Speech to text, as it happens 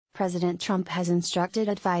President Trump has instructed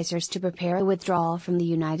advisors to prepare a withdrawal from the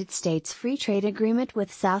United States Free Trade Agreement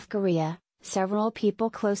with South Korea, several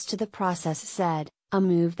people close to the process said, a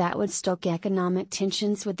move that would stoke economic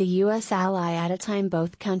tensions with the U.S. ally at a time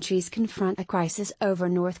both countries confront a crisis over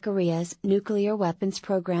North Korea's nuclear weapons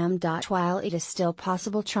program. While it is still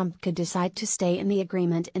possible Trump could decide to stay in the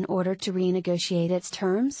agreement in order to renegotiate its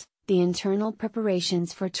terms, the internal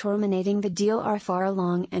preparations for terminating the deal are far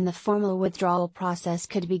along and the formal withdrawal process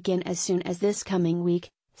could begin as soon as this coming week,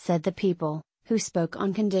 said the people, who spoke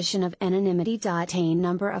on condition of anonymity. A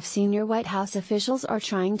number of senior White House officials are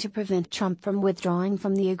trying to prevent Trump from withdrawing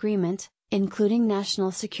from the agreement, including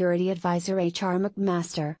National Security Advisor H.R.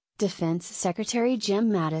 McMaster, Defense Secretary Jim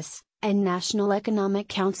Mattis, and National Economic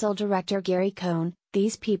Council Director Gary Cohn,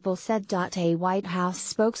 these people said. A White House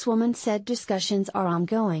spokeswoman said discussions are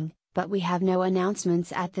ongoing, but we have no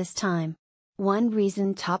announcements at this time. One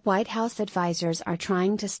reason top White House advisors are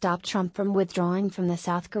trying to stop Trump from withdrawing from the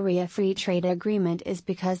South Korea Free Trade Agreement is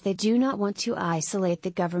because they do not want to isolate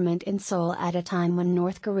the government in Seoul at a time when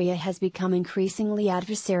North Korea has become increasingly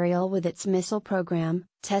adversarial with its missile program,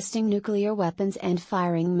 testing nuclear weapons and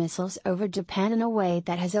firing missiles over Japan in a way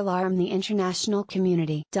that has alarmed the international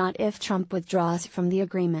community. If Trump withdraws from the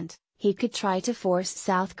agreement, he could try to force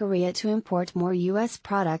South Korea to import more U.S.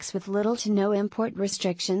 products with little to no import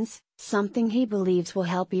restrictions, something he believes will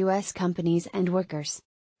help U.S. companies and workers.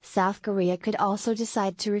 South Korea could also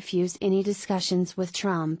decide to refuse any discussions with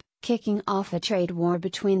Trump, kicking off a trade war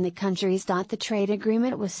between the countries. The trade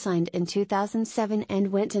agreement was signed in 2007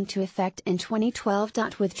 and went into effect in 2012.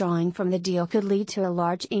 Withdrawing from the deal could lead to a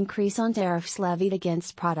large increase on tariffs levied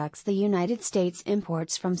against products the United States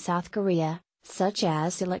imports from South Korea, such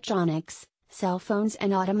as electronics, cell phones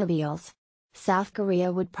and automobiles. South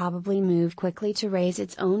Korea would probably move quickly to raise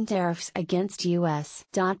its own tariffs against U.S.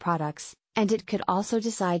 products, and it could also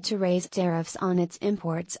decide to raise tariffs on its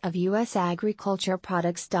imports of U.S. agriculture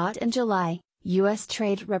products. In July, U.S.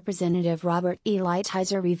 Trade Representative Robert E.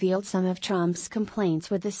 Lighthizer revealed some of Trump's complaints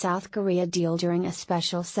with the South Korea deal during a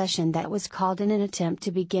special session that was called in an attempt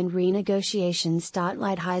to begin renegotiations.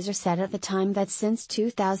 Lighthizer said at the time that since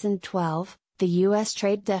 2012, the U.S.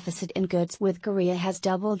 trade deficit in goods with Korea has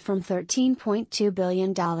doubled from $13.2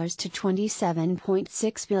 billion to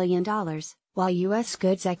 $27.6 billion, while U.S.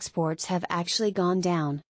 goods exports have actually gone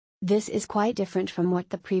down. This is quite different from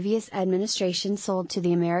what the previous administration sold to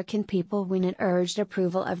the American people when it urged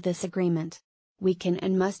approval of this agreement. We can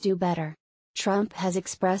and must do better. Trump has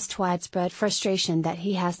expressed widespread frustration that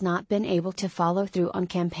he has not been able to follow through on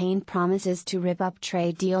campaign promises to rip up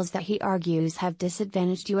trade deals that he argues have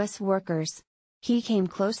disadvantaged U.S. workers. He came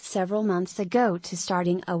close several months ago to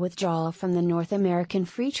starting a withdrawal from the North American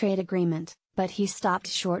Free Trade Agreement, but he stopped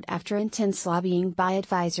short after intense lobbying by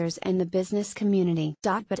advisors and the business community.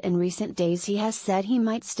 But in recent days he has said he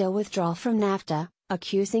might still withdraw from NAFTA,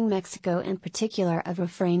 accusing Mexico in particular of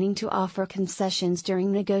refraining to offer concessions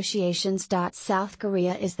during negotiations. South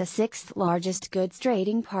Korea is the sixth largest goods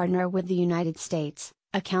trading partner with the United States,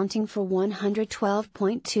 accounting for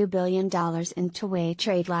 $112.2 billion in two-way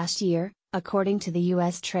trade last year, according to the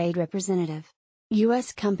U.S. Trade Representative.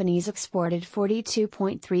 U.S. companies exported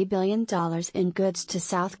 $42.3 billion in goods to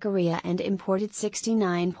South Korea and imported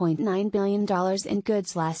 $69.9 billion in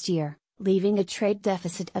goods last year, leaving a trade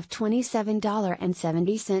deficit of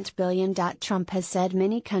 $27.70 billion. Trump has said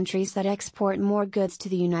many countries that export more goods to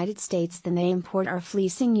the United States than they import are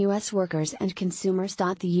fleecing U.S. workers and consumers.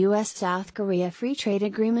 The U.S.-South Korea Free Trade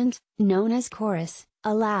Agreement, known as KORUS,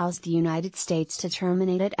 allows the United States to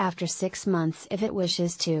terminate it after 6 months if it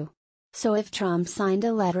wishes to. So if Trump signed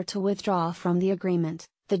a letter to withdraw from the agreement,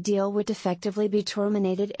 the deal would effectively be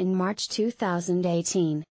terminated in March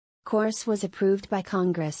 2018. KORUS was approved by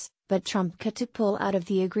Congress, but Trump could pull out of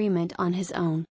the agreement on his own.